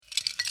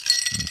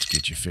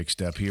Get you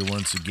fixed up here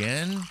once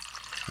again.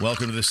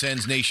 Welcome to the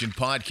Sens Nation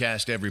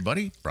podcast,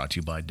 everybody. Brought to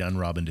you by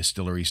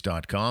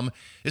DunrobinDistilleries.com.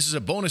 This is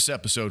a bonus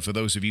episode for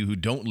those of you who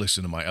don't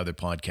listen to my other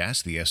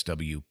podcast, the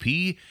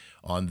SWP.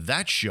 On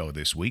that show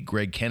this week,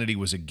 Greg Kennedy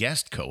was a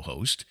guest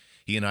co-host.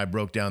 He and I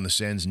broke down the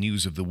Sens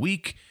news of the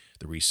week,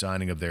 the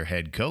re-signing of their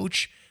head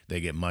coach. They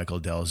get Michael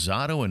Del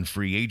Zotto in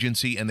free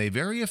agency, and they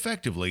very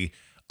effectively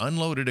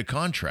unloaded a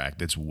contract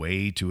that's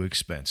way too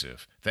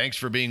expensive. Thanks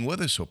for being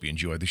with us. Hope you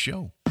enjoy the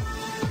show.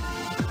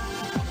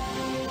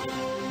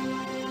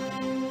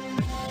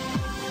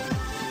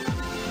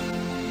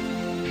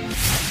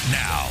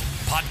 Now,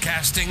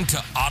 podcasting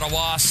to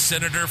Ottawa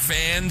Senator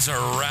fans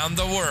around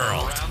the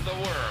world.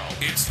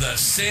 It's the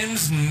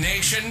Sens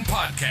Nation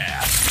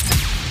Podcast.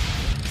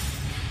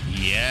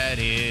 Yeah, it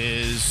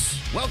is.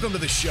 Welcome to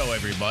the show,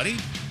 everybody.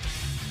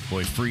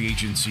 Boy, free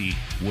agency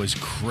was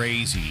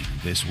crazy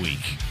this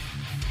week.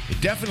 It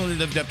definitely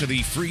lived up to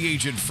the free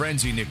agent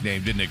frenzy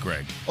nickname, didn't it,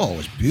 Greg? Oh, it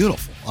was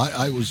beautiful.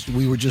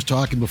 We were just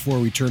talking before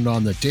we turned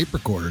on the tape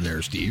recorder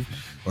there, Steve.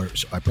 Or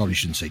I probably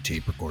shouldn't say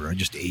tape recorder. I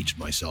just aged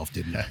myself,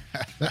 didn't I?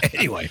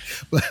 Anyway,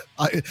 but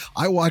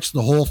I watched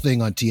the whole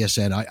thing on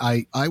TSN.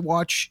 I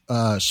watch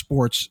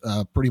sports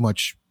pretty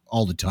much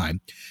all the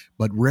time,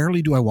 but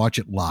rarely do I watch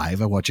it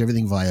live. I watch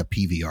everything via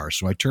PVR.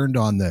 So I turned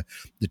on the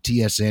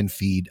TSN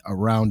feed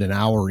around an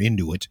hour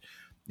into it,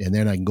 and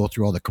then I can go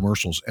through all the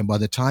commercials. And by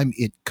the time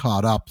it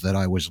caught up that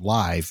I was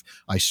live,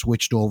 I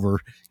switched over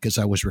because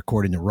I was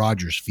recording the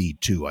Rogers feed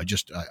too.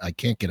 I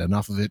can't get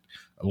enough of it.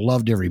 I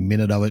loved every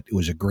minute of it. It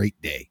was a great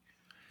day.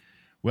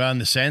 Well, and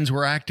the Sens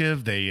were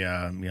active. They,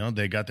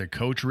 they got their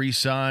coach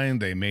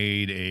re-signed. They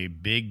made a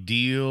big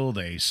deal.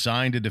 They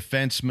signed a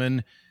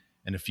defenseman,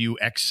 and a few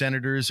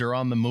ex-Senators are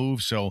on the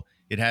move. So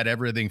it had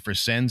everything for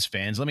Sens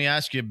fans. Let me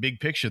ask you a big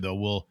picture,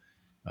 though.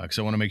 Because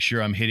I want to make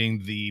sure I'm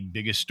hitting the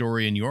biggest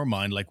story in your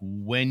mind. Like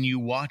when you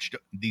watched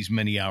these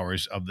many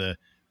hours of the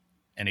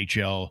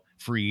NHL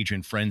free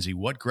agent frenzy,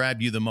 what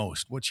grabbed you the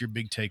most? What's your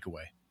big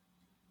takeaway?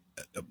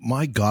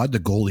 My God,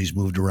 the goalies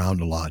moved around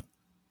a lot.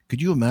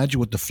 Could you imagine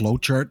what the flow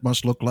chart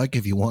must look like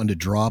if you wanted to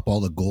drop all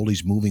the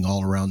goalies moving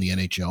all around the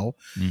NHL?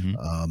 Mm-hmm.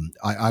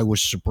 I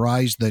was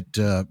surprised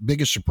that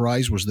biggest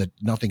surprise was that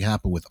nothing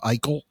happened with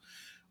Eichel.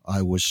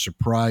 I was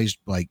surprised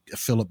by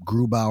Philip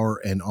Grubauer,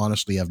 and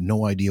honestly have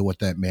no idea what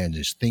that man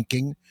is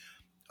thinking.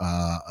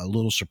 A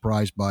little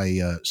surprised by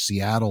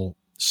Seattle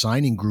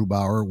signing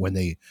Grubauer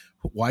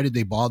why did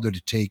they bother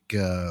to take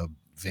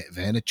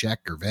Vanacek,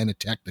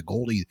 the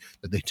goalie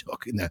that they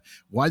took?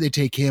 Why they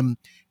take him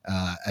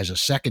as a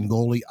second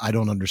goalie, I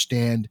don't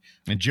understand.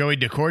 And Joey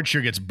Daccord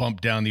sure gets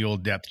bumped down the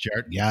old depth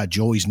chart. Yeah,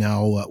 Joey's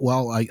now,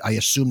 I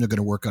assume they're going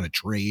to work on a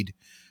trade.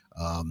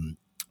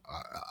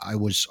 I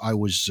was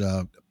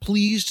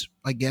pleased,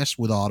 I guess,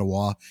 with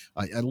Ottawa.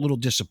 A little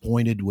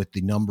disappointed with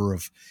the number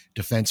of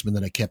defensemen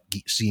that I kept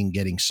seeing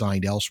getting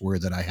signed elsewhere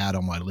that I had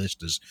on my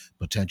list as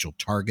potential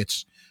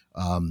targets.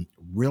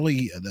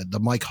 Really, the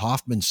Mike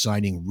Hoffman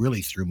signing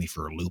really threw me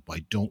for a loop.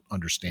 I don't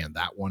understand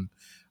that one.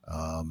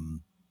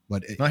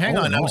 But hang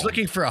on. I was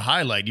looking for a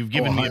highlight. You've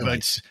given me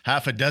about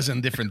half a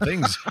dozen different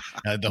things.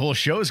 The whole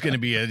show is going to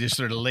be just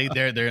sort of laid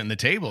there on the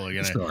table.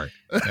 Sorry.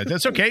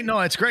 That's okay.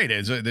 No, it's great.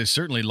 There's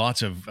certainly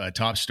lots of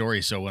top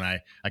stories. So when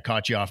I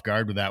caught you off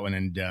guard with that one,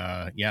 and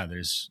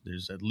there's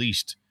at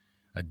least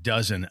a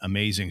dozen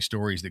amazing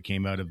stories that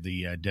came out of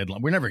the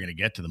deadline. We're never going to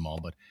get to them all,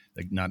 but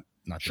not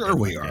sure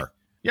we are.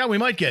 Yeah, we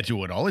might get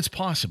to it all. It's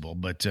possible,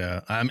 but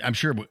I'm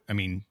sure. I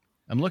mean,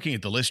 I'm looking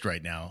at the list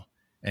right now,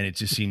 and it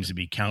just seems to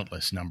be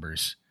countless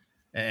numbers.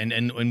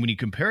 And when you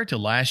compare it to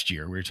last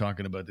year, we were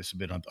talking about this a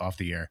bit off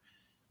the air.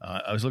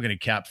 I was looking at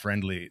Cap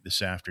Friendly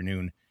this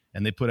afternoon,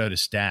 and they put out a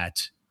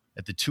stat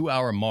at the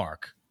 2-hour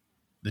mark.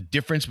 The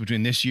difference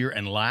between this year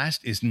and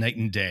last is night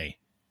and day.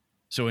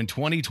 So in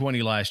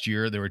 2020 last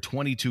year, there were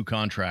 22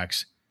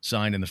 contracts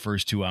signed in the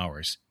first 2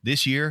 hours.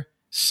 This year,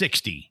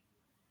 60.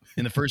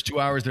 In the first 2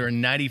 hours, there are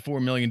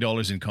 $94 million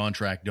in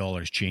contract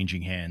dollars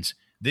changing hands.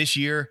 This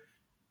year,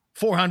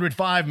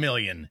 $405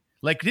 million.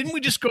 Like, didn't we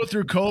just go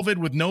through COVID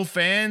with no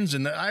fans?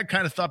 And I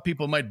kind of thought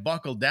people might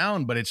buckle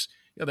down, but it's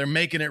they're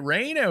making it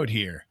rain out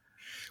here.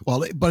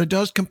 Well, but it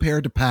does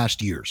compare to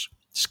past years.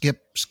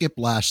 Skip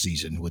last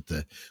season with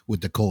the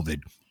COVID.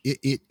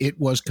 It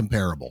was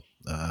comparable.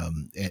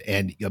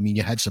 And I mean,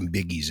 you had some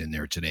biggies in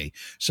there today.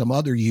 Some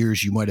other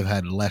years you might have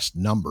had less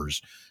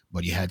numbers,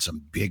 but you had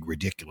some big,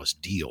 ridiculous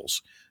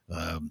deals.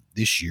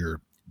 This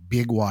year,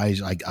 big wise,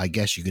 I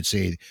guess you could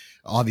say,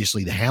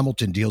 obviously the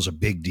Hamilton deal's a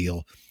big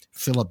deal.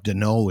 Philip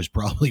Deneau is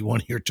probably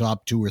one of your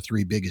top 2 or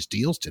 3 biggest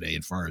deals today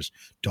as far as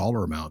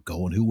dollar amount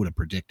go, and who would have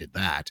predicted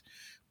that?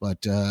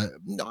 But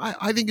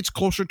I think it's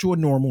closer to a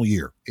normal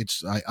year.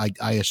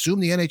 I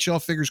assume the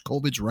NHL figures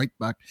COVID's right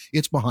back.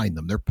 It's behind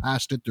them. They're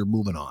past it. They're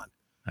moving on.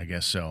 I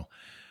guess so.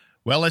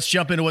 Well, let's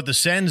jump into what the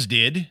Sens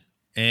did,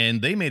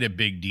 and they made a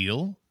big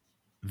deal.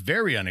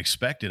 Very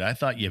unexpected. I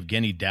thought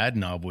Yevgeny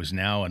Dadonov was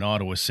now an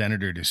Ottawa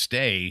Senator to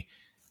stay.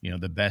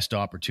 The best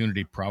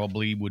opportunity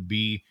probably would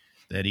be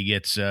that he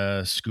gets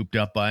scooped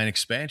up by an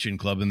expansion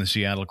club in the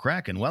Seattle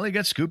Kraken. Well, he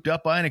got scooped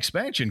up by an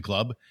expansion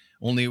club,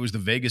 only it was the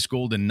Vegas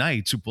Golden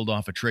Knights who pulled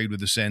off a trade with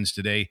the Sens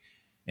today,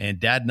 and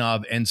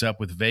Dadonov ends up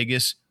with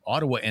Vegas.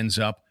 Ottawa ends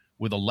up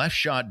with a left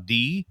shot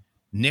D,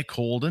 Nick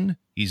Holden.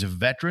 He's a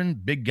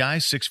veteran, big guy,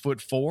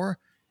 6'4",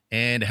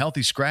 and a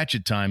healthy scratch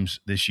at times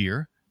this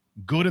year.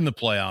 Good in the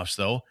playoffs,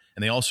 though.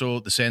 And they also,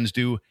 the Sens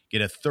do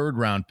get a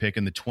third-round pick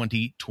in the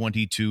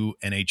 2022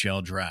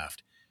 NHL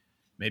draft.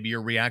 Maybe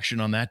your reaction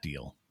on that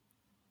deal?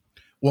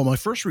 Well, my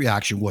first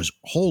reaction was,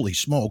 holy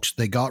smokes,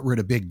 they got rid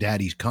of Big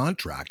Daddy's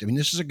contract. I mean,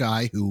 this is a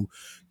guy who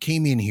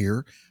came in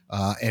here,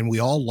 and we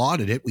all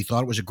lauded it. We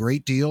thought it was a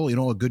great deal,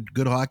 a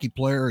good hockey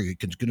player. He's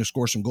going to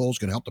score some goals,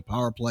 going to help the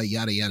power play,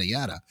 yada, yada,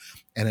 yada.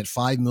 And at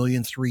 $5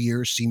 million, 3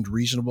 years seemed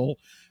reasonable.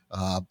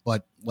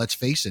 But let's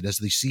face it, as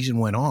the season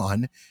went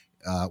on,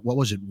 what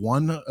was it,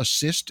 1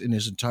 assist in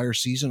his entire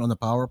season on the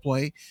power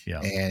play?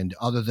 Yeah. And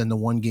other than the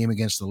one game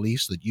against the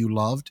Leafs that you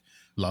loved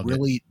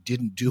really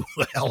didn't do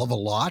a hell of a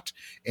lot.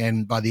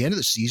 And by the end of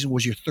the season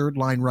was your third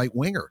line right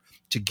winger.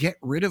 To get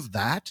rid of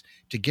that,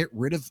 to get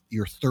rid of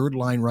your third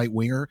line right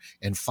winger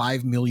and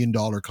 $5 million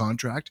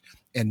contract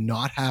and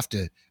not have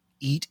to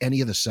eat any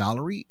of the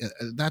salary,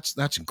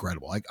 that's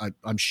incredible.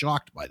 I'm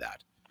shocked by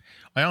that.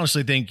 I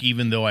honestly think,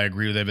 even though I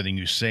agree with everything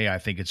you say, I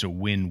think it's a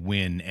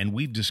win-win. And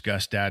we've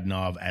discussed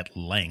Dadonov at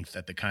length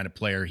at the kind of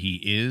player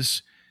he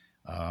is,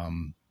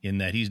 in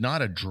that he's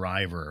not a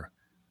driver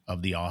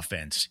of the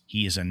offense.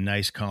 He is a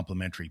nice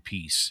complementary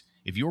piece.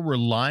 If you're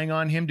relying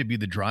on him to be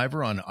the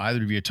driver on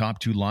either of your top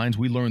 2 lines,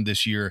 we learned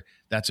this year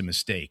that's a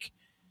mistake.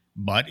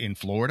 But in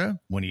Florida,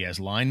 when he has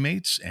line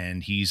mates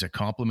and he's a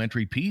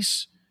complementary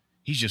piece,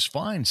 he's just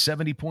fine.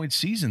 70-point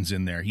seasons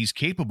in there. He's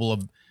capable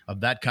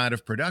of that kind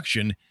of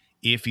production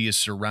if he is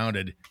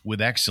surrounded with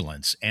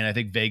excellence. And I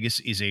think Vegas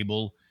is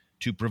able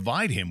to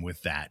provide him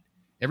with that.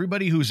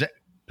 Everybody who's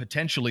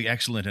potentially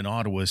excellent in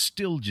Ottawa is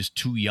still just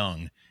too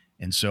young.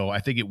 And so I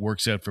think it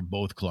works out for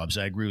both clubs.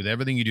 I agree with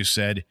everything you just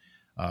said,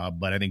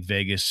 but I think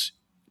Vegas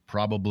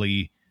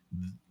probably,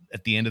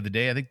 at the end of the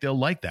day, I think they'll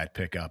like that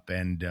pickup.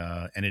 And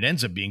it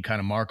ends up being kind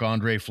of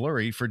Marc-Andre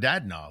Fleury for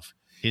Dadonov.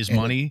 His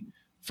money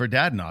for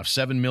Dadonov,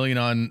 $7 million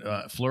on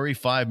Fleury,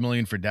 $5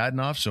 million for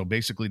Dadonov. So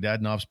basically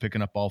Dadonov's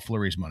picking up all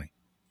Fleury's money.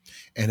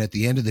 And at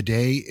the end of the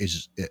day,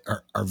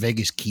 are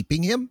Vegas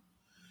keeping him?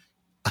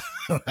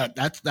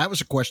 That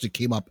was a question that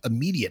came up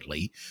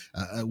immediately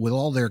with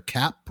all their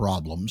cap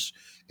problems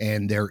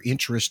and their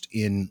interest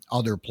in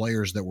other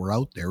players that were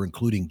out there,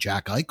 including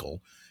Jack Eichel.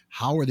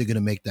 How are they going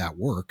to make that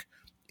work?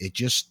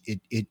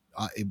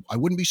 I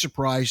wouldn't be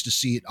surprised to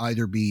see it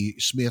either be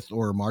Smith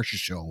or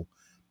Marchessault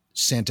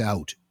sent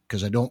out,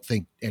 because I don't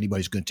think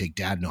anybody's going to take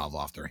Dadonov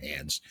off their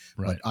hands.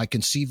 Right. But I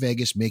can see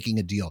Vegas making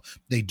a deal.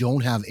 They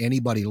don't have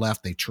anybody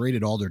left. They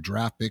traded all their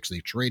draft picks. They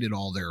traded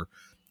all their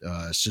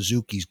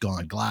Suzuki's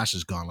gone, Glass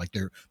is gone. Like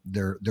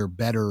their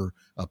better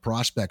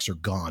prospects are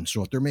gone.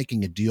 So if they're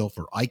making a deal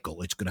for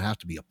Eichel, it's going to have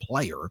to be a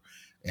player.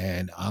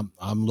 And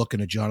I'm looking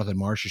at Jonathan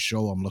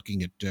Marchessault. I'm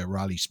looking at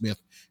Riley Smith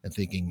and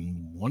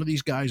thinking one of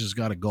these guys has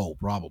got to go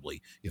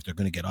probably if they're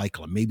going to get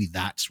Eichel. And maybe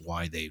that's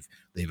why they've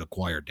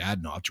acquired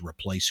Dadonov, to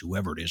replace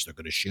whoever it is they're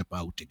going to ship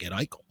out to get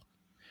Eichel.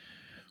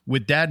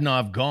 With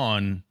Dadonov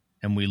gone,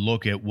 and we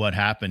look at what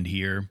happened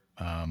here,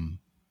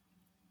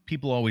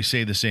 people always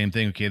say the same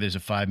thing. Okay, there's a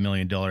 $5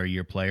 million a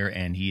year player,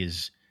 and he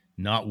is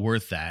not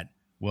worth that.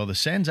 Well, the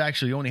Sens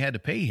actually only had to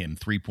pay him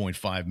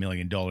 $3.5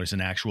 million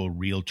in actual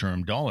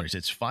real-term dollars.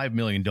 It's $5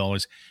 million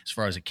as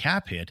far as a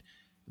cap hit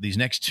these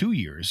next 2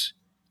 years.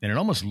 And it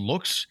almost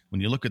looks,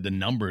 when you look at the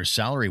numbers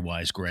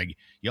salary-wise, Greg,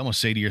 you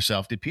almost say to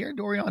yourself, did Pierre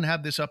Dorion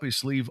have this up his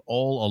sleeve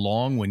all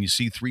along when you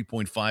see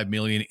 $3.5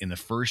 million in the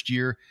first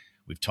year?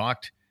 We've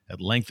talked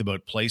at length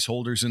about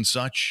placeholders and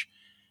such.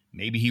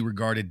 Maybe he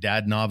regarded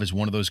Dadonov as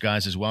one of those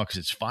guys as well, because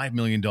it's $5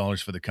 million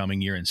for the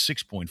coming year and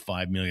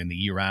 $6.5 million the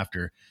year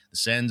after. The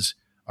Sens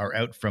are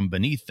out from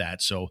beneath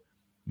that. So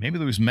maybe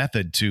there was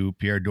method to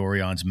Pierre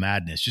Dorion's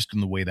madness, just in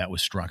the way that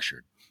was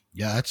structured.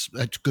 Yeah, that's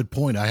a good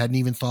point. I hadn't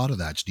even thought of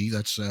that, Steve.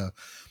 That's an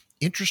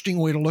interesting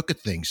way to look at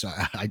things.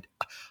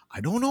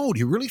 I don't know. Do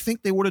you really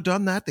think they would have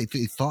done that? They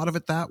thought of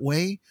it that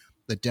way,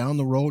 that down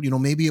the road,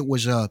 maybe it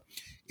was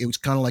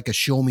kind of like a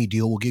show me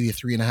deal. We'll give you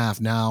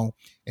 3.5 now,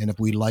 and if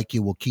we like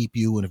you, we'll keep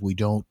you, and if we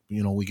don't,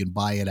 we can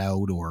buy it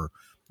out, or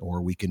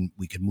we can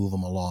move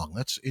them along.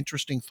 That's an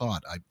interesting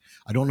thought.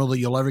 I don't know that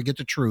you'll ever get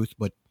the truth,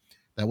 but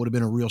that would have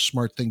been a real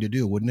smart thing to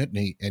do, wouldn't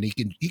it? And he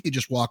could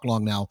just walk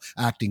along now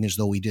acting as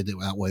though he did it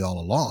that way all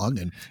along,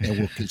 and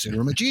we'll consider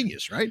him a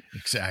genius, right?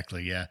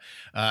 Exactly, yeah.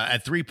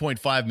 At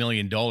 $3.5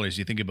 million,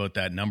 you think about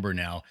that number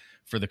now.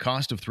 For the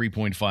cost of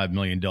 $3.5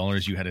 million,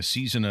 you had a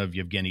season of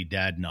Yevgeny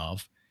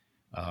Dadonov.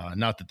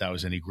 Not that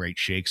was any great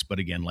shakes, but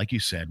again, like you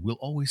said, we'll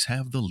always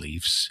have the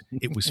Leafs.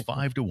 It was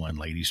 5-1,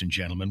 ladies and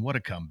gentlemen. What a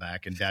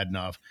comeback. And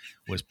Dadonov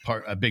was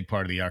a big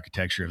part of the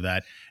architecture of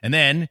that. And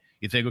then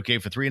you think, okay,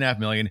 for $3.5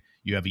 million,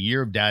 you have a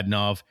year of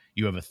Dadonov,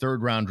 you have a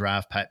third-round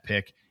draft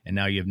pick, and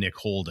now you have Nick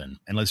Holden.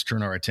 And let's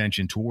turn our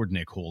attention toward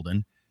Nick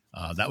Holden.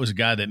 That was a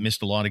guy that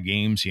missed a lot of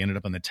games. He ended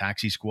up on the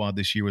taxi squad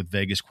this year with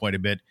Vegas quite a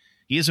bit.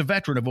 He is a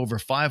veteran of over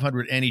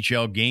 500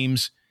 NHL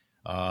games.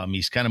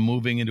 He's kind of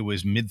moving into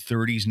his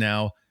mid-30s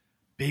now.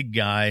 Big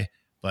guy,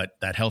 but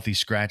that healthy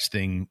scratch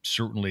thing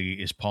certainly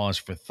is pause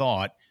for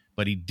thought.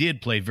 But he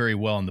did play very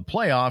well in the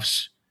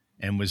playoffs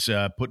and was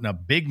putting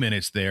up big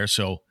minutes there.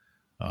 So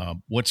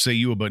what say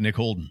you about Nick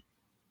Holden?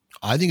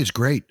 I think it's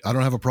great. I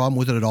don't have a problem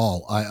with it at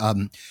all.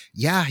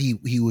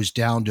 He was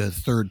down to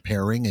third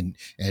pairing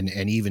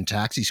and even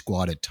taxi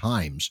squad at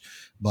times,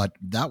 but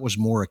that was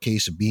more a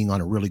case of being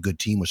on a really good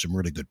team with some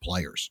really good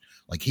players.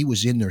 Like he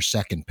was in their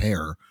second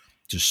pair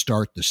to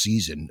start the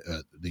season.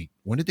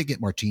 When did they get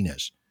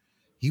Martinez?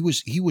 He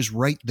was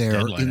right there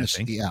Deadline,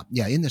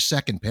 in the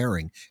second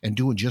pairing and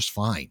doing just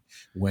fine.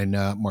 When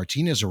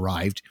Martinez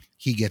arrived,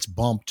 he gets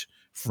bumped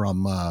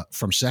from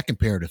second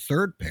pair to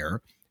third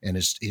pair. And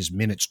his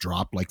minutes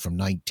dropped like from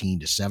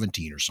 19 to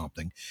 17 or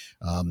something,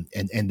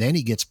 and then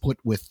he gets put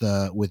with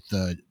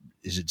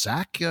is it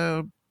Zach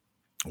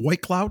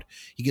Whitecloud?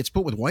 He gets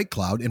put with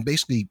Whitecloud and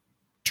basically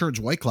turns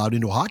Whitecloud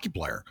into a hockey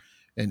player.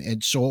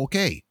 And so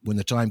okay, when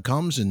the time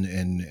comes and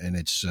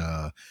it's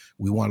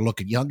we want to look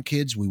at young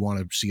kids, we want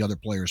to see other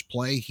players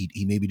play.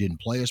 He maybe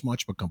didn't play as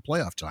much, but come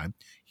playoff time,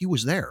 he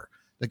was there.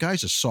 The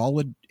guy's a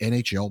solid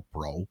NHL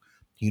pro.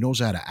 He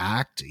knows how to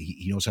act.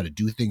 He knows how to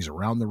do things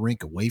around the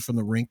rink, away from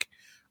the rink.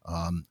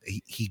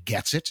 He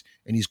gets it,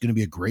 and he's going to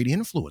be a great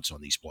influence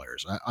on these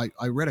players.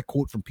 I read a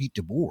quote from Pete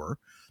DeBoer.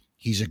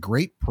 He's a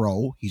great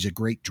pro. He's a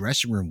great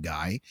dressing room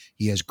guy.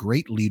 He has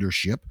great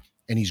leadership,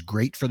 and he's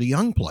great for the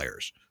young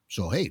players.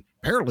 So, hey,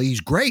 apparently he's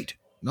great.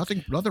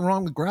 Nothing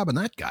wrong with grabbing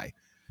that guy.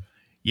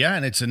 Yeah,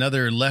 and it's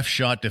another left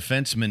shot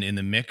defenseman in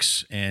the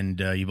mix, and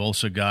you've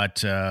also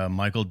got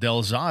Michael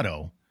Del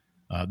Zotto.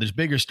 There's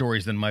bigger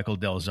stories than Michael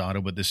Del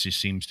Zotto, but this just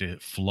seems to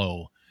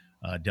flow.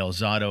 Del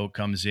Zotto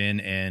comes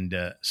in and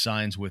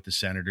signs with the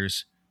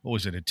Senators. What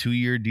was it, a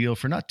 2-year deal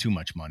for not too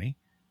much money?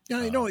 Yeah,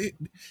 I know.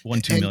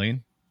 $2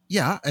 million.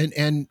 Yeah,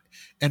 and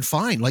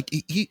fine. Like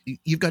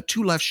you've got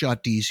two left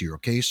shot Ds here.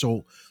 Okay,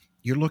 so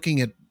you're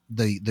looking at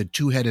the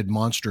two-headed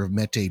monster of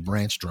Mete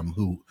Brandstrom,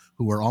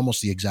 who are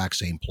almost the exact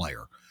same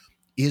player.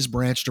 Is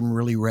Brandstrom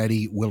really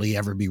ready? Will he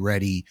ever be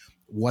ready?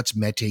 What's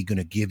Mete going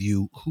to give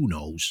you? Who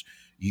knows?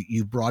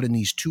 You brought in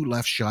these two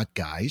left shot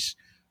guys.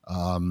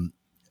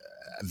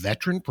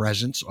 Veteran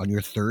presence on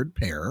your third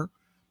pair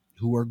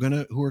who are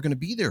gonna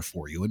be there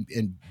for you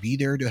and be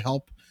there to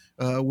help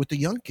with the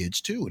young kids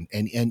too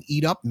and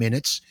eat up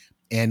minutes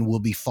and will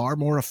be far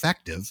more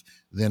effective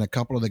than a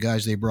couple of the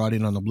guys they brought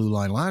in on the blue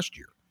line last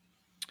year.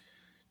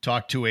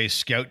 Talked to a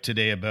scout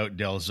today about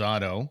Del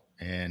Zotto,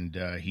 and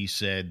he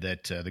said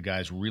that the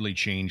guy's really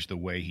changed the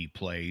way he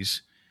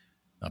plays.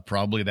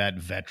 Probably that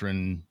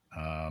veteran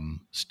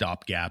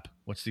stopgap.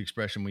 What's the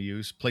expression we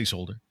use?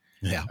 Placeholder.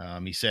 Yeah.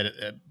 He said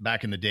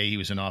back in the day he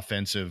was an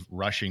offensive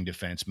rushing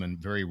defenseman,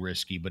 very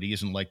risky, but he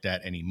isn't like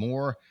that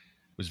anymore.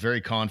 Was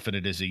very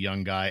confident as a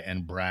young guy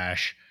and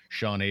brash.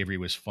 Sean Avery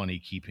was funny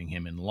keeping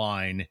him in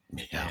line.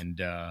 Yeah. And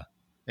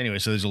anyway,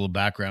 so there's a little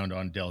background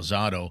on Del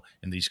Zotto,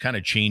 and he's kind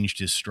of changed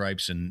his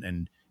stripes.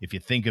 And if you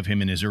think of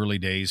him in his early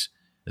days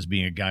as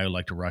being a guy who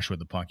liked to rush with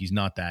the puck, he's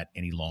not that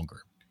any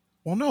longer.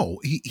 Well, no,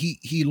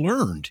 he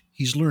learned.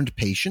 He's learned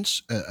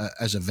patience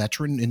as a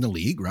veteran in the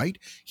league, right?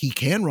 He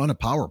can run a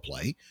power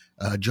play.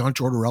 John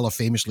Tortorella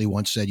famously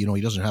once said,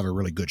 he doesn't have a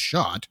really good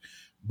shot,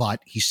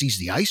 but he sees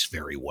the ice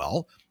very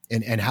well.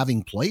 And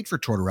having played for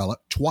Tortorella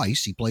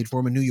twice, he played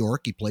for him in New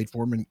York, he played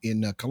for him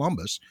in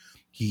Columbus.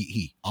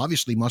 He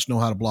obviously must know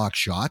how to block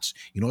shots.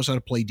 He knows how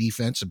to play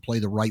defense and play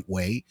the right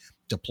way,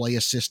 to play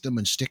a system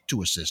and stick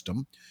to a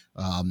system.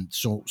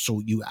 So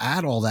you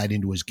add all that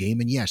into his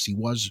game, and yes, he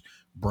was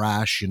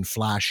brash and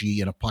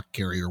flashy and a puck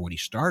carrier when he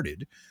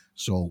started.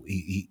 So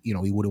he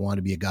would have wanted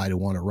to be a guy to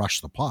want to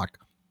rush the puck.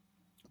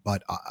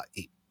 But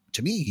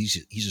to me,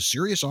 he's a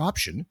serious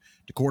option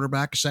to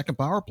quarterback a second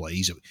power play.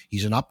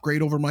 He's an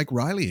upgrade over Mike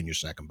Riley in your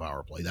second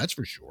power play, that's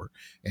for sure.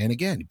 And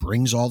again, he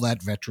brings all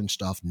that veteran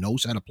stuff,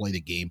 knows how to play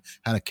the game,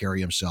 how to carry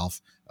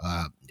himself.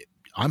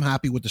 I'm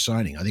happy with the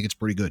signing. I think it's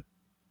pretty good.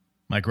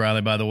 Mike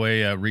Riley, by the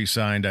way,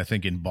 re-signed, I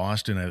think, in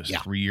Boston. It was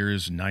 3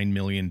 years, $9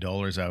 million.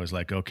 I was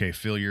like, okay,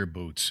 fill your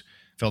boots.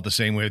 Felt the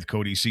same way with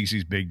Cody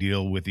Cece's big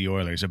deal with the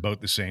Oilers,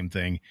 about the same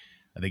thing.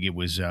 I think it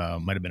was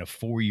might have been a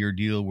 4-year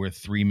deal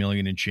worth $3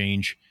 million and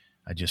change.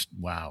 I just,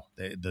 wow,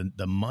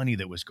 the money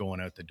that was going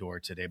out the door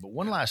today. But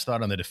one last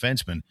thought on the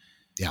defenseman.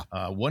 Yeah.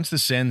 Once the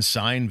Sens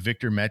sign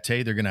Victor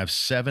Mete, they're going to have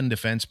 7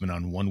 defensemen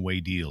on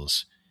one-way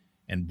deals.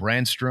 And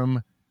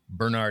Brandstrom,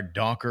 Bernard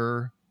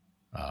Docker,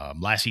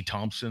 Lassie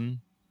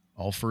Thompson,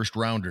 all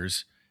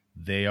first-rounders,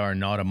 they are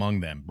not among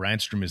them.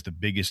 Brandstrom is the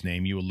biggest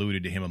name. You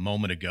alluded to him a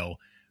moment ago.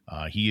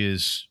 He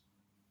is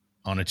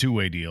on a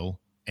 2-way deal,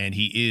 and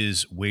he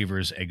is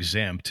waivers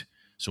exempt.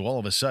 So all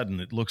of a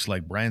sudden, it looks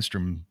like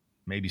Brandstrom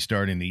maybe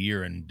starting the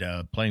year and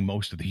playing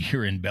most of the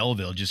year in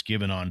Belleville, just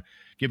given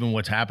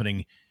what's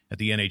happening at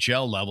the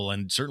NHL level.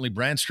 And certainly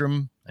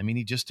Brandstrom, I mean,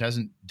 he just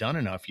hasn't done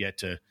enough yet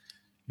to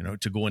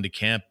go into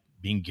camp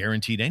being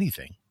guaranteed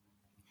anything.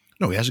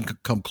 No, he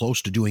hasn't come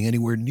close to doing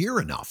anywhere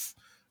near enough.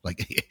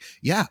 Like,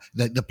 yeah,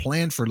 the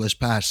plan for this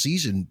past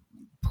season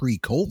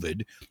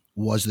pre-COVID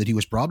was that he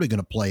was probably going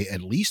to play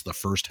at least the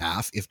first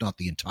half, if not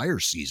the entire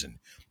season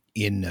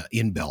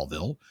in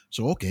Belleville.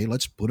 So, okay,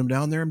 let's put him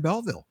down there in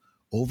Belleville.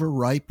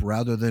 Overripe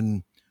rather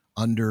than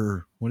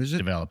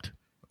Developed.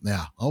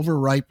 Yeah,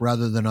 overripe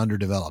rather than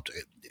underdeveloped.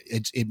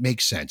 It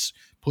makes sense.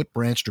 Put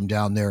Brandstrom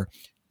down there.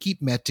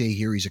 Keep Mete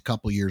here. He's a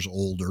couple years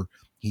older.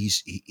 He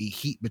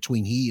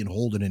between he and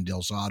Holden and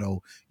Del Zotto,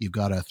 you've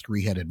got a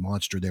three-headed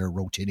monster there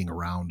rotating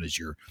around as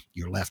your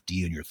left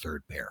D and your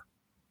third pair.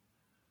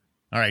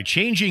 All right,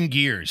 changing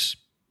gears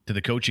to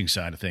the coaching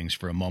side of things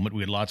for a moment.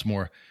 We had lots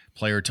more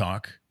player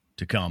talk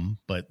to come,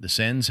 but the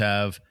Sens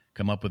have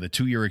come up with a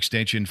 2-year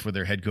extension for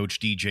their head coach,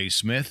 DJ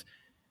Smith.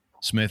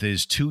 Smith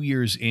is 2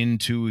 years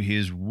into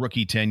his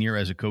rookie tenure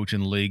as a coach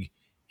in the league,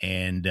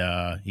 and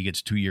he gets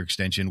a 2-year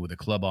extension with a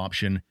club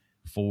option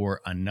for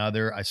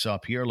another. I saw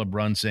Pierre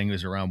LeBrun saying it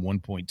was around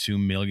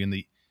 $1.2 million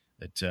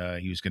that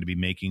he was going to be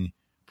making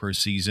per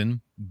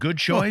season. Good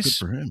choice.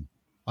 Good for him.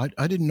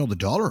 I didn't know the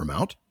dollar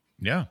amount.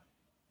 Yeah.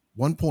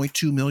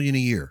 $1.2 million a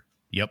year.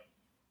 Yep.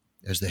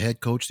 As the head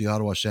coach of the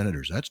Ottawa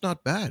Senators. That's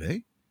not bad, eh?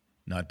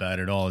 Not bad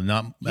at all.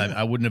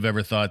 I wouldn't have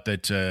ever thought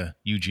that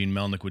Eugene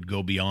Melnyk would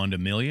go beyond $1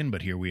 million,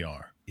 but here we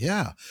are.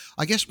 Yeah.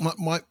 I guess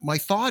my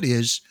thought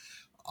is,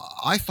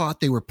 I thought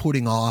they were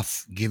putting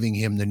off giving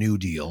him the new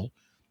deal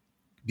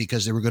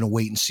because they were going to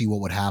wait and see what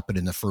would happen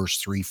in the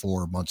first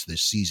 3-4 months of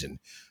this season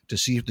to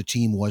see if the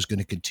team was going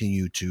to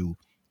continue to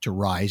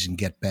rise and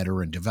get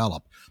better and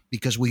develop,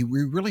 because we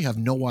really have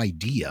no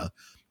idea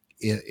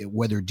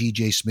whether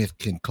DJ Smith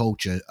can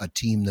coach a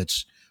team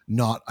that's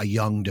not a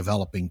young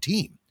developing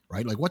team,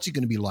 right? Like, what's he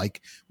going to be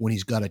like when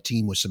he's got a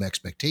team with some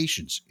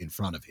expectations in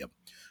front of him?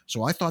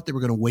 So I thought they were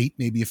going to wait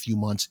maybe a few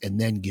months and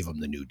then give him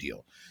the new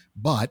deal.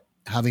 But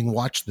having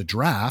watched the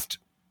draft,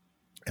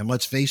 and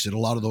let's face it, a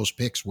lot of those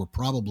picks were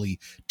probably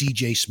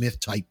DJ Smith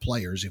type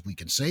players, if we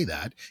can say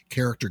that,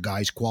 character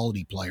guys,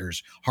 quality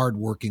players,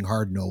 hardworking,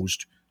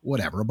 hard-nosed,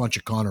 whatever, a bunch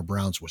of Connor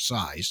Browns with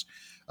size.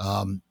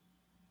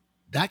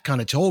 That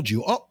kind of told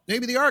you, oh,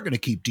 maybe they are going to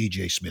keep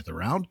DJ Smith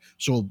around.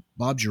 So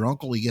Bob's your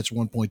uncle. He gets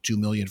 $1.2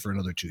 million for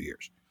another 2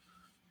 years.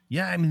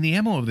 Yeah, I mean,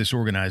 the MO of this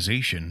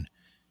organization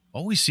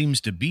always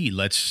seems to be,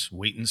 let's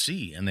wait and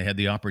see. And they had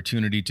the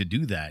opportunity to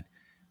do that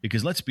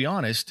because, let's be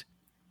honest,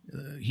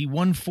 he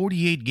won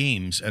 48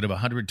 games out of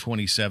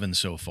 127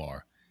 so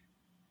far.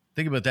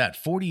 Think about that.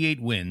 48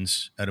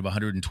 wins out of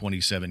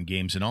 127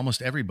 games, and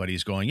almost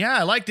everybody's going, yeah,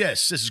 I like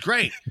this. This is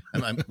great.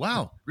 I'm like,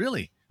 wow,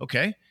 really?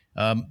 Okay.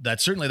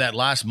 That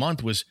last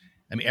month was,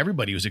 I mean,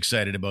 everybody was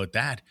excited about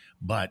that,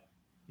 but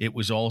it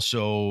was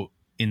also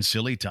in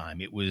silly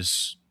time. It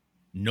was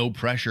no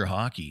pressure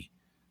hockey.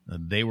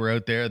 They were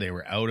out there. They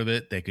were out of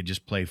it. They could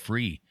just play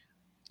free.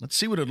 Let's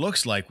see what it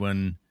looks like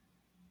when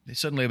they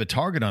suddenly have a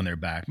target on their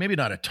back. Maybe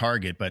not a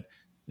target, but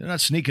they're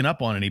not sneaking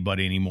up on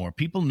anybody anymore.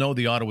 People know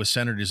the Ottawa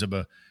Senators have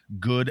a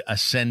good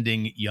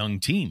ascending young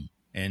team,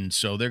 and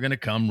so they're going to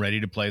come ready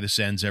to play the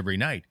Sens every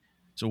night.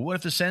 So what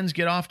if the Sens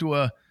get off to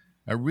a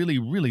really,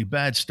 really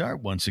bad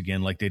start once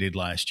again like they did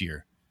last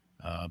year?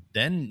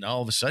 Then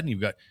all of a sudden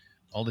you've got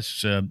all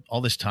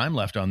this time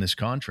left on this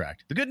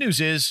contract. The good news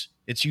is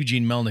it's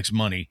Eugene Melnyk's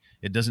money.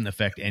 It doesn't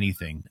affect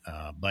anything.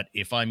 But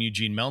if I'm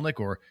Eugene Melnyk,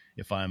 or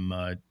if I'm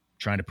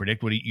trying to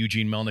predict what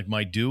Eugene Melnyk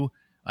might do,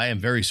 I am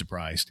very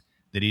surprised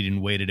that he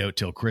didn't wait it out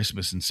till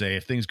Christmas and say,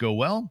 if things go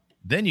well,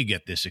 then you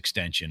get this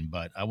extension.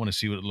 But I want to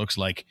see what it looks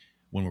like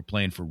when we're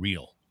playing for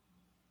real.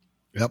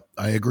 Yep,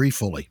 I agree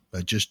fully.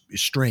 Just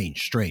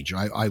strange.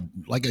 I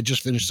like I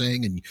just finished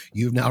saying, and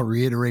you've now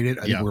reiterated,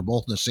 I think we're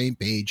both on the same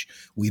page.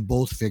 We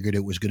both figured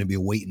it was going to be a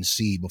wait and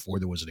see before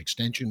there was an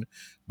extension,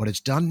 but it's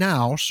done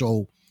now.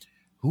 So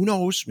who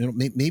knows? You know,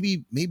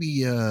 maybe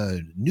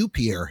new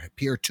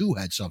Pierre 2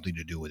 had something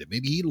to do with it.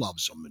 Maybe he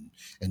loves them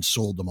and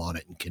sold them on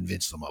it and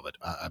convinced them of it.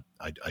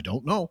 I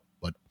don't know,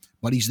 but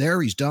he's there.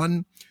 He's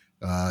done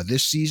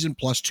this season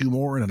plus 2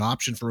 more and an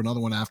option for another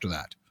one after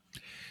that.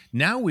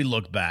 Now we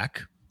look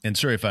back. And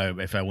sorry if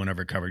I went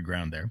over covered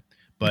ground there,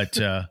 but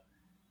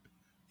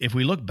if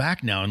we look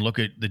back now and look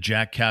at the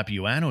Jack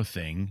Capuano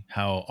thing,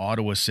 how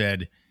Ottawa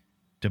said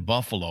to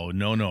Buffalo,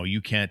 no, you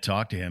can't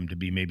talk to him to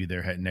be maybe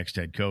their next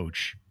head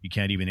coach. You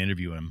can't even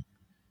interview him.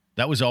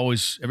 That was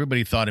always,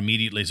 everybody thought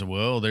immediately, so,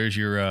 well, there's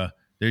your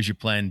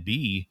plan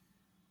B.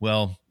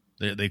 Well,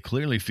 they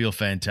clearly feel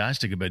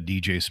fantastic about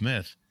DJ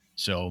Smith.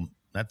 So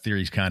that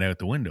theory's kind of out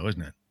the window,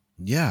 isn't it?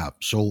 Yeah.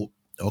 So,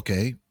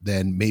 okay,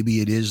 then maybe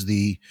it is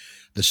the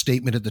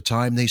statement at the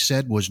time they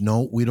said was,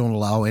 no, we don't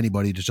allow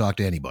anybody to talk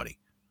to anybody.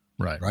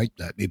 Right.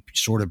 That it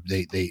sort of,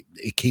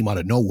 it came out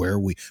of nowhere.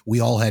 We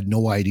all had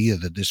no idea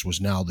that this was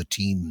now the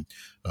team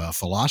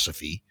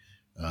philosophy.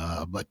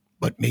 But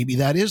maybe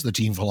that is the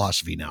team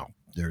philosophy now.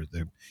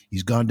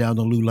 He's gone down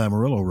the Lou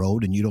Lamoriello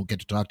road and you don't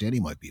get to talk to any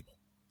of my people.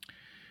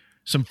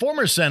 Some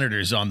former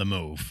Senators on the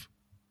move.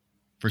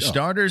 For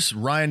starters,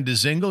 Ryan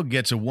Dzingel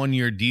gets a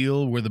 1-year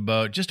deal worth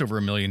about just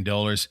over $1 million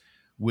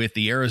with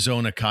the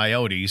Arizona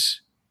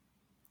Coyotes.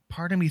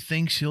 part of me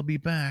thinks he'll be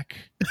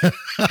back.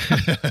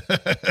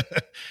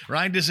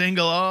 Ryan Dzingel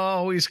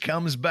always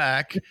comes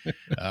back.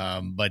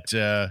 But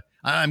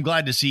I'm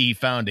glad to see he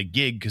found a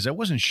gig because I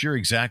wasn't sure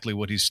exactly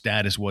what his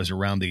status was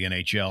around the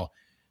NHL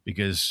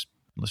because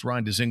unless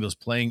Ryan Dzingel's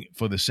playing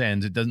for the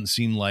Sens, it doesn't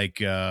seem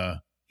like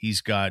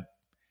he's got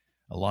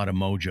a lot of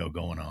mojo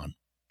going on.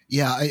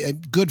 Yeah,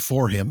 good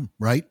for him,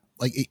 right?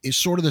 Like it's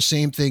sort of the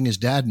same thing as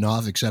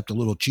Dadonov, except a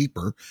little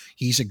cheaper.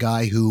 He's a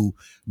guy who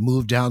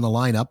moved down the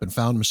lineup and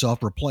found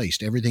himself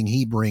replaced. Everything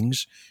he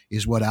brings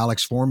is what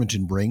Alex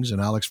Formenton brings,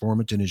 and Alex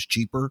Formenton is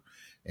cheaper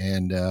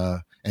and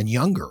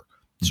younger.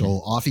 So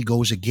off he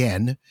goes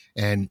again.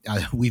 And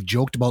we've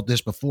joked about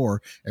this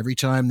before. Every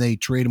time they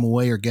trade him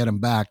away or get him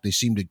back,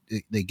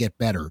 they get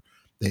better.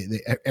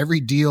 Every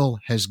deal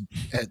has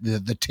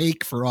the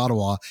take for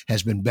Ottawa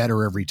has been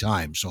better every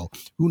time. So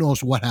who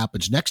knows what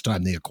happens next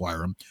time they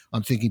acquire him?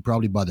 I'm thinking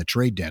probably by the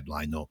trade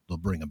deadline they'll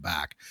bring him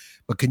back.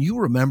 But can you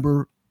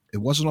remember? It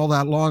wasn't all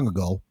that long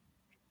ago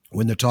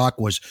when the talk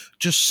was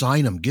just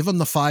sign him, give him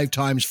the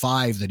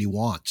 5x5 that he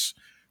wants.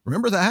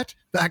 Remember that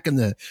back in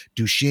the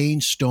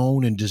Duchesne,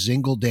 Stone, and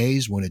Dzingel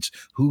days when it's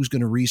who's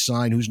going to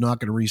re-sign, who's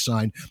not going to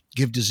re-sign?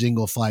 Give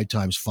Dzingel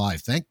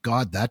 5x5. Thank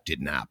God that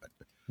didn't happen.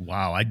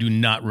 Wow, I do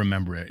not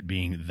remember it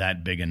being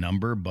that big a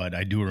number, but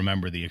I do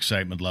remember the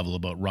excitement level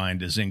about Ryan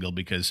Dzingel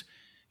because,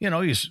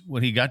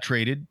 when he got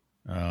traded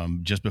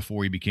just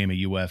before he became a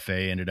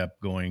UFA, ended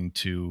up going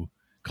to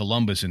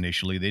Columbus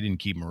initially. They didn't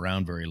keep him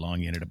around very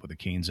long. He ended up with the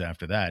Canes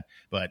after that.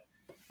 But,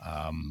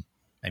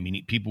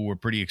 people were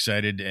pretty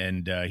excited,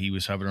 and he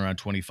was hovering around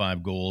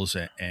 25 goals.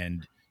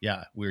 And,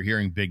 yeah, we were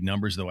hearing big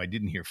numbers, though I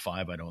didn't hear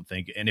 5, I don't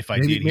think. And if I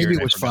did hear it, maybe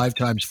it was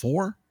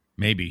 5x4?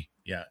 Maybe.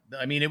 Yeah.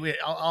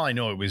 All I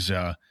know it was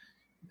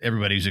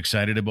everybody was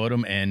excited about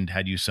him. And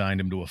had you signed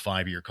him to a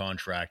 5-year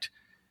contract,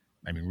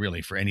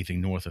 really for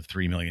anything north of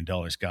 $3 million,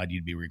 God,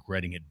 you'd be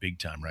regretting it big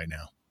time right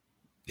now.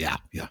 Yeah.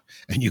 Yeah.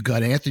 And you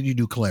got Anthony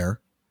Duclair,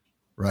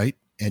 right?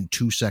 And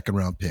 2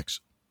 second-round picks.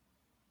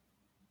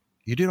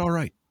 You did all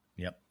right.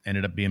 Yep.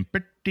 Ended up being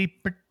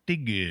pretty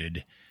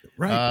good.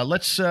 Right.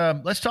 Let's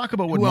talk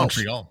about what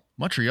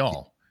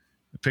Montreal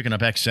picking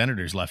up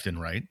ex-Senators left and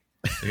right.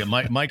 They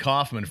got Mike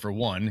Hoffman for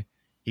one.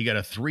 He got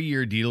a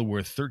 3-year deal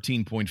worth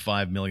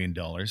 $13.5 million.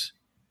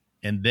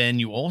 And then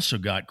you also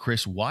got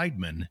Chris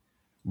Weidman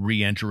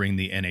re-entering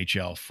the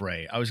NHL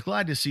fray. I was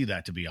glad to see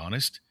that, to be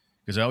honest,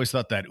 because I always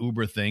thought that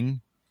Uber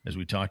thing, as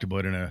we talked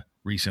about in a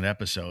recent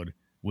episode,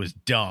 was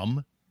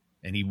dumb.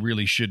 And he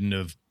really shouldn't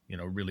have,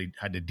 really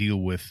had to deal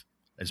with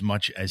as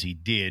much as he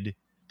did,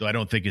 though I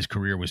don't think his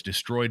career was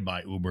destroyed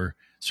by Uber.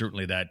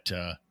 Certainly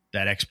that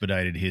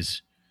expedited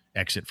his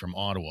exit from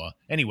Ottawa.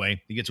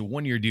 Anyway, he gets a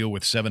 1-year deal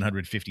with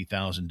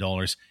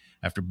 $750,000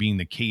 after being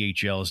the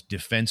KHL's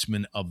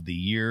Defenseman of the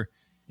Year.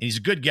 And he's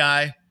a good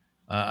guy.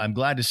 I'm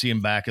glad to see him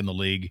back in the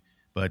league.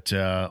 But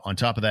on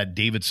top of that,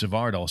 David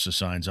Savard also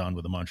signs on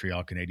with the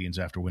Montreal Canadiens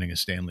after winning a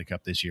Stanley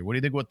Cup this year. What do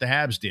you think what the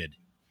Habs did?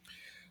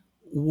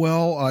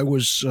 Well, I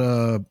was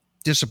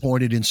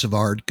disappointed in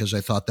Savard because I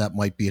thought that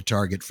might be a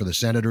target for the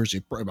Senators.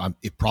 It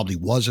probably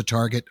was a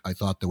target. I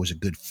thought there was a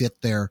good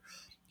fit there.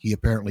 He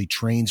apparently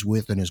trains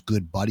with and is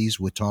good buddies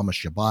with Thomas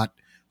Chabot.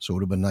 So it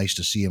would have been nice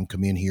to see him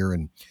come in here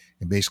and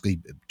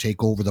basically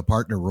take over the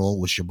partner role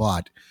with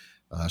Chabot.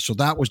 So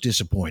that was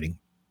disappointing.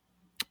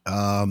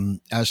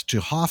 As to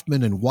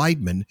Hoffman and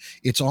Weidman,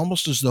 it's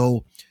almost as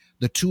though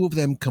the two of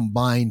them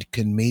combined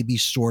can maybe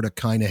sort of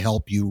kind of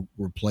help you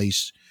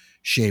replace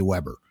Shea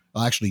Weber.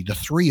 Actually, the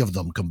three of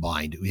them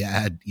combined, you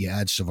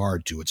add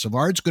Savard to it.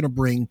 Savard's going to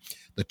bring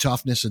the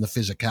toughness and the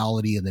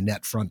physicality and the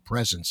net front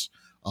presence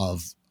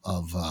of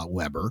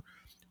Weber.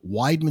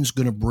 Weidman's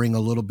going to bring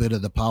a little bit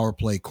of the power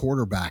play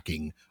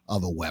quarterbacking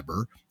of a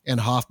Weber, and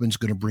Hoffman's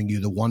going to bring you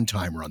the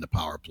one-timer on the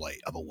power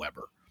play of a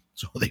Weber.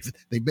 So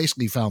they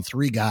basically found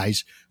three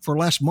guys for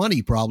less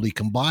money, probably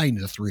combined.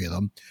 The three of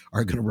them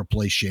are going to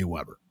replace Shea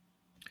Weber.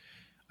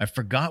 I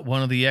forgot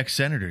one of the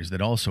ex-Senators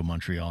that also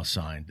Montreal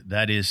signed.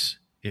 That is,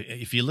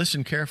 if you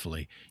listen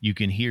carefully, you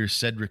can hear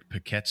Cedric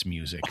Paquette's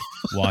music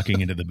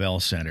walking into the Bell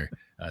Center.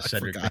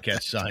 Cedric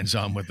Paquette signs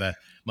on with the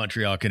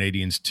Montreal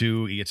Canadiens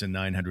too. He gets a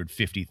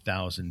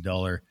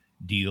 $950,000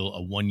 deal,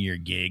 a 1-year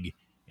gig,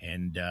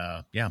 and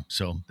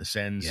so the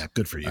Sens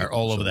good for you. Are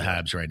all over the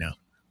Habs right now.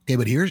 Okay,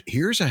 but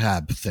here's a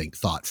Hab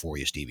thought for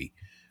you, Stevie.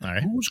 All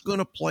right, who's going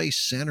to play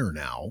center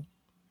now?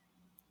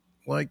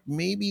 Like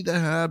maybe the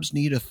Habs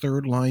need a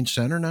third line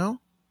center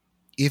now.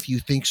 If you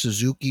think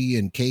Suzuki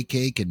and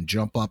KK can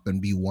jump up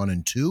and be 1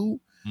 and 2,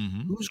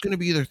 who's going to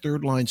be their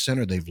third line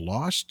center? They've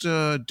lost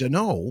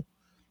Danault.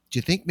 Do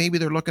you think maybe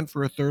they're looking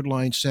for a third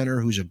line center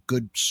who's a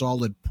good,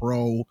 solid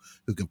pro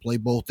who can play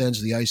both ends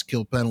of the ice,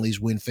 kill penalties,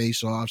 win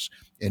faceoffs,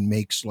 and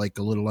makes like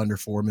a little under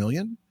 $4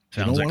 million?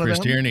 Sounds like Chris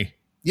Tierney.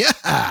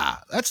 Yeah,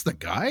 that's the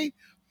guy.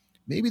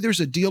 Maybe there's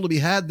a deal to be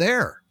had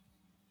there.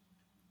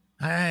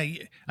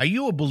 Are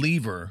you a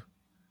believer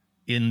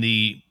in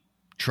the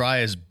try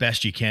as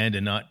best you can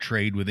to not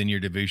trade within your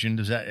division?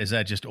 Is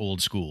that just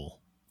old school?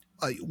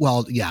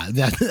 Well, yeah,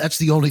 that's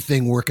the only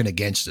thing working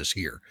against us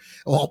here.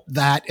 Well,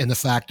 that and the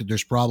fact that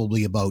there's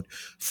probably about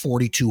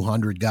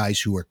 4,200 guys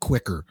who are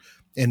quicker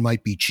and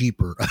might be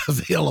cheaper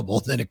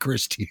available than a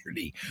Chris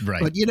Tierney.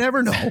 Right. But you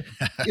never know.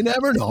 You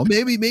never know.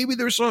 Maybe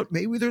there's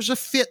a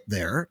fit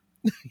there.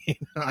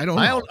 I don't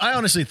know. I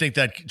honestly think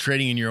that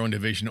trading in your own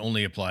division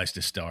only applies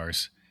to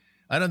stars.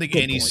 I don't think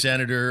any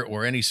Senator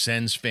or any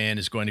Sens fan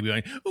is going to be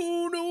going,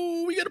 oh,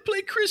 no, we got to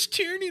play Chris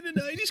Tierney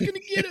tonight. He's going to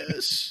get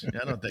us.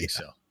 I don't think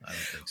so.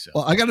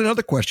 Well, I got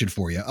another question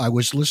for you. I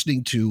was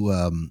listening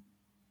to,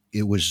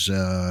 it was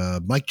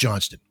Mike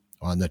Johnston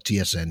on the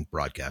TSN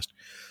broadcast.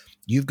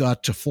 You've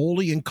got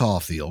Toffoli and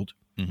Caulfield.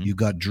 Mm-hmm. You've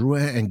got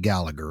Drouin and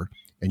Gallagher.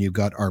 And you've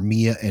got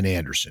Armia and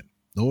Anderson.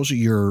 Those are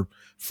your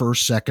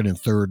first, second, and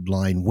third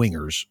line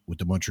wingers with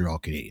the Montreal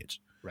Canadiens.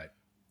 Right.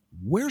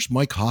 Where's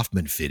Mike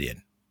Hoffman fit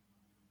in?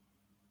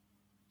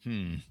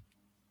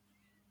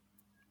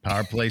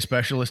 Power play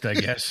specialist, I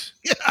guess.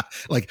 Yeah.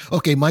 Like,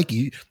 okay,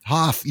 Mikey,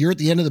 Hoff, you're at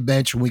the end of the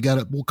bench and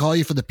we'll call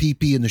you for the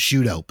PP in the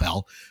shootout,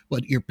 pal.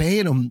 But you're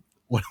paying him,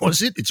 what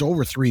was it? It's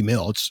over $3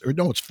 million.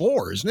 It's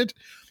 4, isn't it?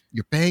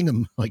 You're paying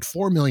him like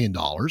 $4 million.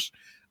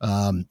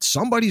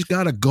 Somebody's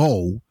got to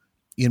go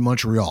in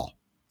Montreal.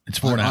 It's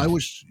 4.5. I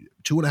was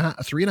 2.5,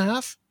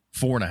 3.5?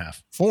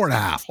 4.5.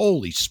 4.5.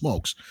 Holy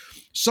smokes.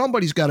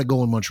 Somebody's got to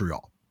go in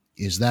Montreal.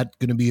 Is that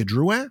going to be a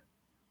Drouin?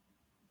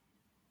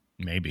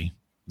 Maybe.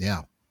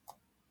 Yeah.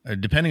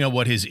 Depending on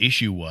what his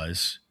issue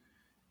was,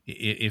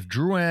 if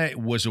Drouin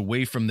was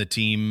away from the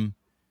team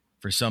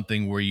for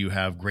something where you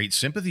have great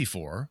sympathy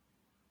for,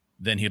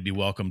 then he'd be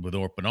welcomed with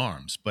open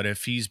arms. But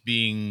if he's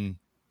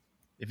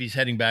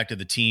heading back to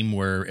the team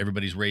where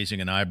everybody's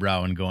raising an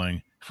eyebrow and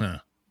going,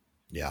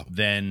 yeah,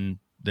 then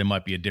there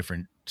might be a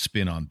different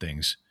spin on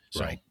things.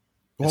 So right.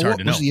 It's hard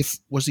to know.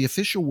 Was the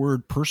official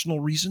word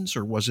personal reasons,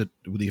 or was it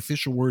the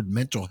official word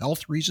mental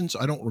health reasons?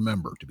 I don't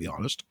remember, to be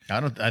honest.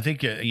 I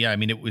think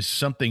it was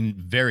something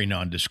very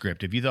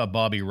nondescript. If you thought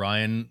Bobby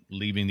Ryan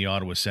leaving the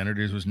Ottawa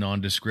Senators was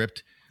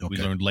nondescript, we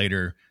learned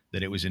later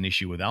that it was an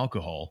issue with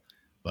alcohol.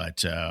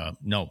 But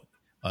no,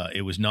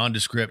 it was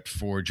nondescript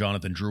for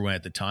Jonathan Drouin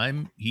at the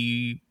time.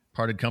 He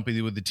parted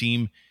company with the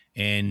team,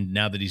 and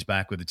now that he's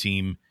back with the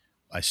team,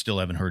 I still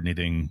haven't heard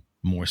anything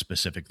more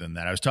specific than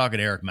that. I was talking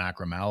to Eric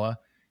Macramala,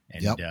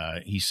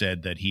 and he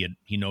said that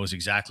he knows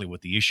exactly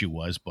what the issue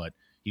was, but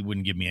he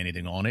wouldn't give me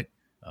anything on it.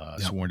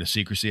 Sworn to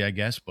secrecy, I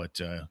guess.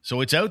 But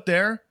so it's out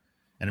there,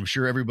 and I'm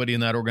sure everybody in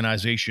that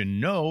organization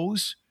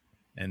knows.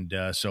 And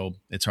so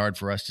it's hard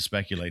for us to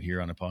speculate here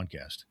on a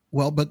podcast.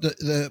 Well, but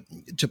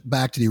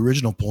back to the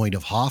original point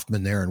of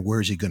Hoffman there and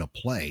where is he going to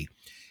play,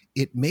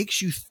 it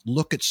makes you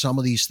look at some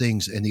of these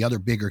things, and the other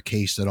bigger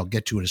case that I'll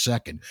get to in a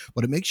second,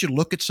 but it makes you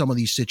look at some of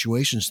these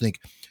situations, think,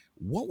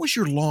 what was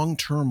your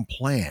long-term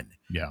plan?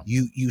 Yeah.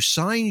 You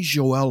signed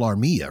Joel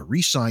Armia,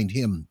 re-signed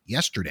him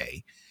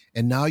yesterday,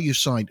 and now you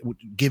signed,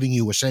 giving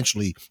you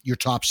essentially your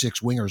top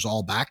 6 wingers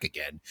all back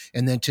again.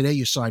 And then today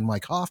you signed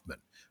Mike Hoffman.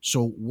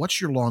 So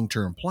what's your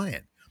long-term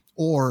plan?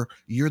 Or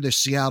you're the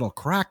Seattle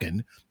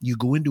Kraken, you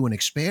go into an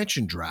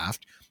expansion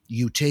draft,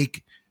 you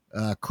take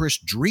Chris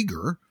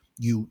Driedger,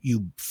 you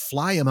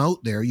fly him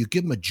out there, you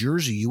give him a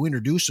jersey, you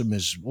introduce him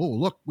as, oh,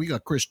 look, we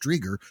got Chris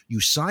Driedger,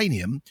 you sign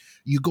him,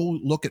 you go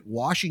look at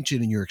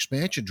Washington in your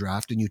expansion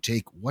draft, and you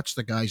take, what's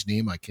the guy's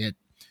name? I get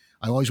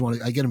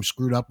him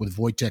screwed up with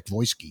Wojtek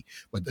Wojcicki,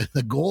 but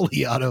the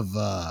goalie out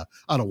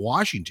of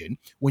Washington,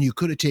 when you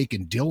could have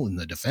taken Dillon,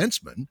 the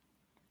defenseman,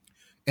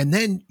 and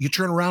then you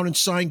turn around and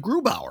sign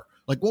Grubauer.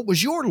 Like, what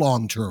was your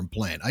long-term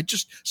plan?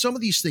 Some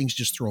of these things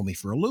just throw me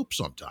for a loop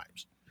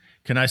sometimes.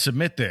 Can I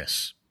submit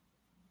this?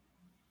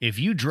 If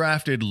you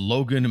drafted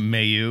Logan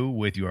Mailloux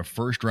with your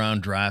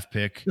first-round draft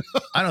pick,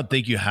 I don't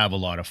think you have a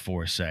lot of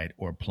foresight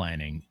or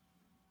planning.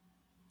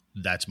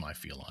 That's my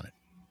feel on it.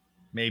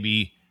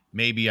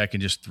 Maybe I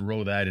can just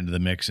throw that into the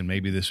mix, and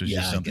maybe this was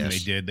just something they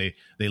did.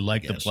 They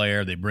like the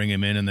player, they bring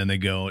him in, and then they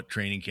go at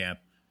training camp,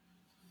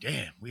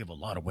 damn, we have a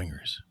lot of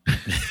wingers.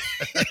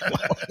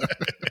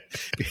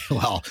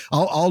 Well,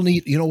 I'll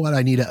need, you know what?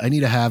 I need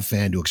a have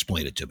fan to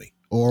explain it to me,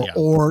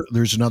 or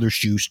there's another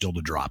shoe still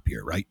to drop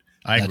here, right?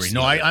 I agree.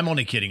 No, I'm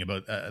only kidding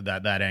about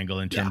that angle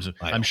in terms of.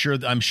 I'm sure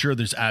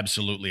there's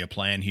absolutely a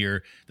plan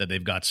here that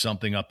they've got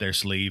something up their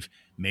sleeve.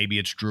 Maybe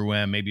it's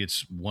Drouin, maybe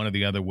it's one of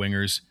the other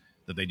wingers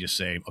that they just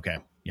say, okay,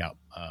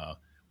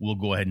 we'll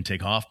go ahead and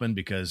take Hoffman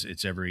because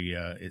it's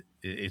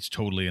it's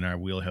totally in our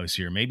wheelhouse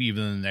here. Maybe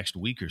even in the next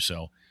week or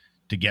so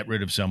to get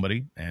rid of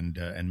somebody and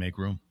make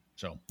room.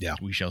 So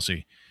we shall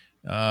see.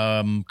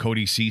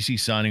 Cody Ceci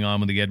signing on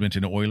with the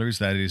Edmonton Oilers.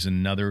 That is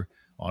another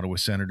Ottawa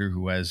Senator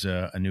who has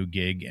a new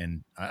gig,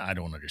 and I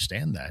don't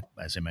understand that,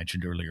 as I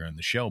mentioned earlier in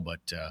the show,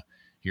 but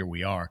here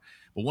we are.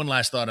 But one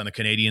last thought on the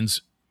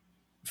Canadiens.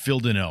 Phil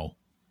Deneau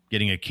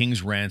getting a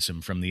king's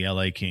ransom from the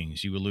LA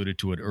Kings. You alluded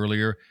to it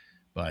earlier,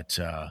 but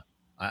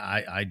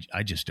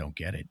I just don't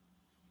get it.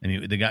 I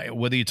mean, the guy,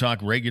 whether you talk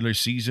regular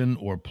season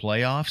or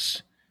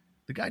playoffs,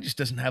 the guy just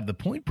doesn't have the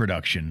point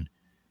production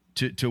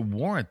to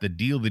warrant the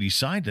deal that he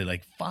signed to,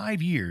 like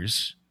 5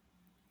 years,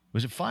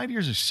 Was it 5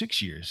 years or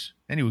 6 years?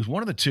 And he was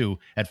one of the two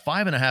at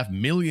 $5.5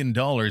 million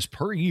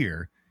per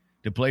year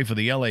to play for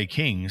the LA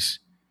Kings.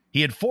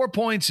 He had 4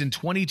 points in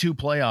 22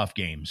 playoff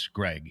games,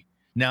 Greg.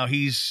 Now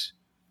he's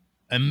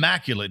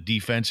immaculate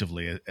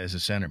defensively as a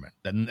centerman,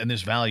 and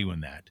there's value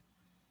in that.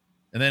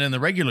 And then in the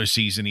regular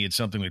season, he had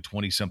something like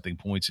 20-something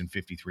points in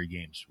 53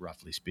 games,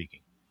 roughly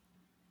speaking.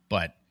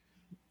 But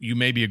you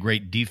may be a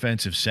great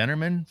defensive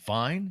centerman,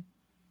 fine,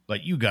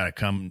 but you got to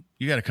come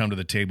to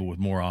the table with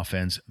more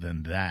offense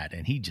than that,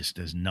 and he just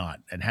does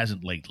not, and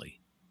hasn't lately.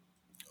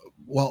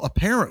 Well,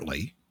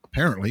 apparently,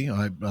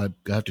 I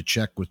have to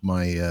check with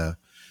my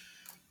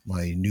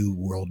my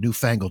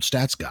newfangled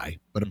stats guy,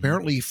 but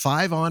apparently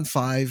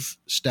 5-on-5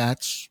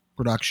 stats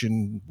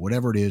production,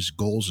 whatever it is,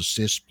 goals,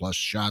 assists, plus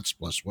shots,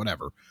 plus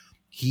whatever,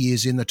 he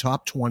is in the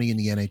top 20 in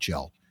the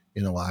NHL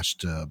in the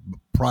last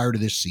prior to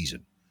this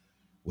season.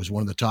 Was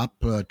one of the top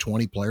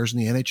 20 players in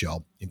the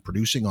NHL in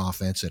producing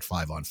offense at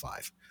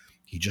 5-on-5.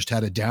 He just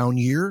had a down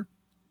year.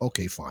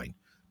 Okay, fine.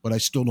 But I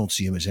still don't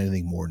see him as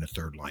anything more than a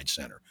third-line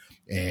center.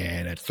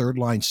 And at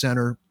third-line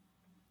center,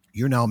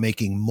 you're now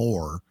making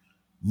more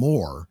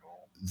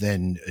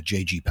than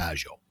J.G.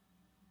 Pageau.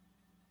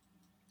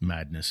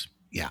 Madness.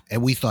 Yeah,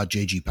 and I thought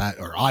J.G.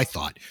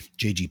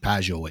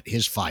 Pageau at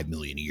his $5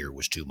 million a year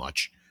was too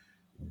much.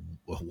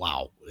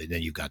 Wow. And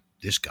then you got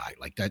this guy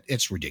like that.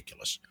 It's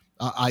ridiculous.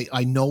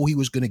 I know he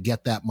was going to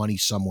get that money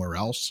somewhere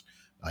else.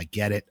 I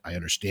get it. I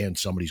understand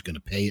somebody's going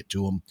to pay it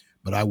to him,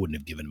 but I wouldn't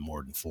have given him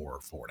more than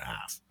 4 or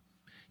 4.5.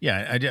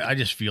 Yeah, I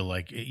just feel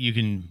like you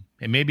can,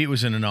 and maybe it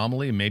was an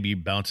anomaly, and maybe he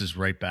bounces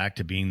right back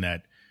to being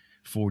that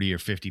 40 or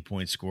 50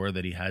 point scorer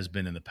that he has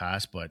been in the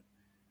past. But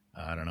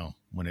I don't know,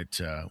 when a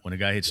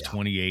guy hits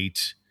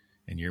 28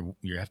 and you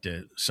have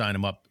to sign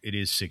him up. It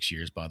is 6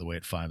 years, by the way,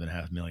 at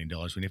 $5.5 million.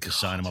 When you have to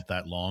sign him up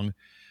that long,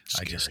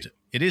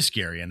 it is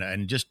scary.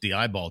 And just the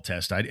eyeball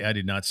test, I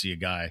did not see a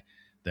guy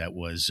that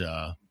was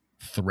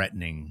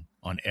threatening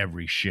on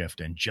every shift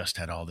and just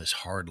had all this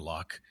hard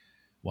luck.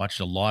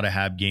 Watched a lot of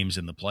Hab games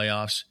in the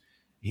playoffs.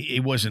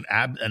 It wasn't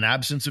an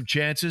absence of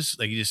chances.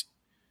 Like he just,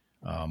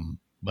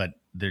 but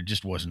there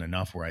just wasn't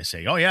enough where I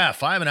say, oh yeah,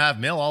 $5.5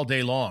 million all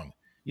day long.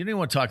 You don't even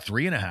want to talk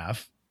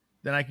 3.5.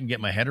 Then I can get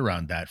my head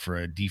around that for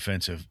a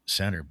defensive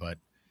center. But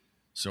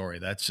sorry,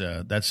 that's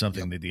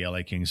something that the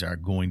LA Kings are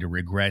going to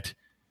regret,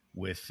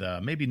 with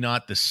maybe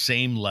not the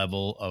same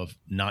level of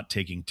not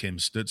taking Tim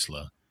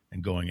Stützle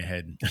and going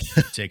ahead and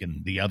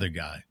taking the other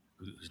guy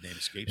whose name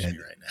escapes me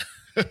right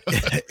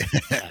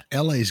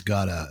now. LA's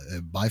got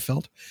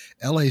Byfield.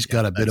 LA's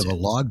got a bit of a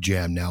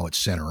logjam now at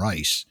center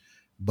ice,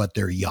 but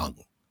they're young,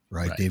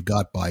 right? They've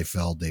got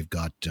Byfield, they've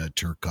got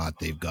Turcotte,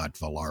 they've got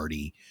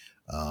Velarde.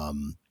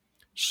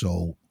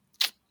 So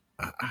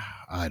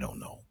I don't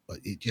know, but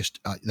it just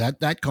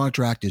that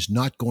contract is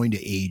not going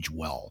to age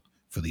well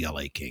for the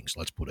LA Kings.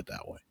 Let's put it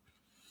that way.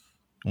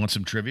 Want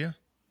some trivia?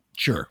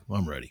 Sure,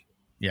 I'm ready.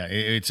 Yeah,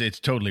 it's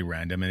totally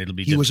random, and it'll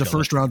be. He was a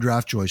first-round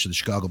draft choice of the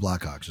Chicago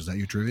Blackhawks. Is that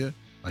your trivia?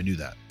 I knew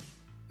that.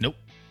 Nope.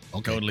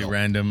 Okay, totally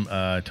random.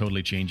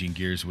 Totally changing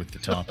gears with the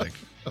topic.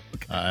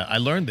 Okay. I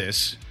learned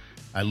this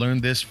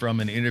from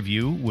an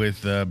interview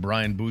with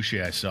Brian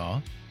Boucher I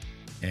saw.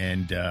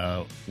 And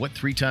what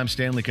 3-time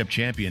Stanley Cup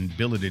champion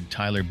billeted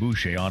Tyler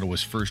Boucher,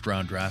 Ottawa's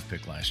first-round draft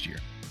pick last year?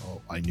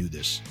 Oh, I knew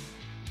this.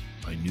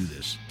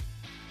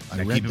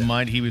 Now, keep in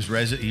mind, he was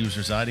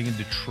residing in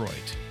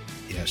Detroit.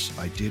 Yes,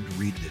 I did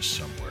read this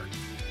somewhere.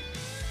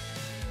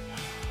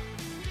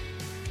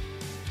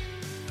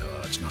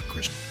 It's not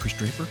Chris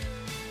Draper?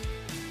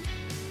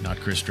 Not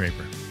Chris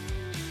Draper.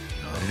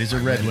 No, it is a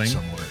Red Wing.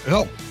 Somewhere.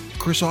 Oh,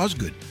 Chris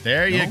Osgood.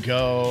 There you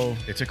go.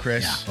 It's a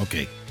Chris. Yeah,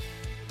 okay.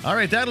 All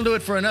right, that'll do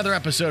it for another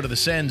episode of the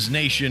Sens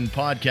Nation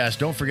podcast.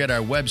 Don't forget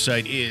our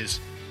website is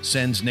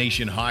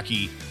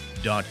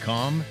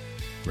sensnationhockey.com.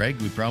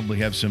 Greg, we probably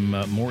have some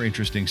more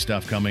interesting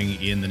stuff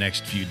coming in the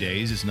next few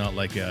days. It's not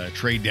like a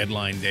trade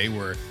deadline day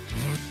where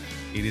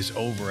it is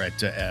over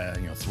at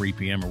 3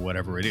 p.m. or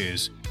whatever it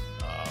is.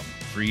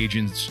 Free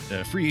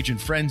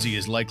agent frenzy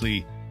is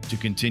likely to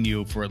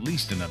continue for at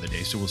least another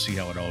day, so we'll see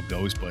how it all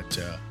goes. But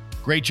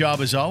great job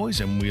as always,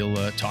 and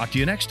we'll talk to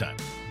you next time.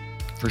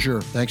 For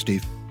sure. Thanks,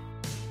 Steve.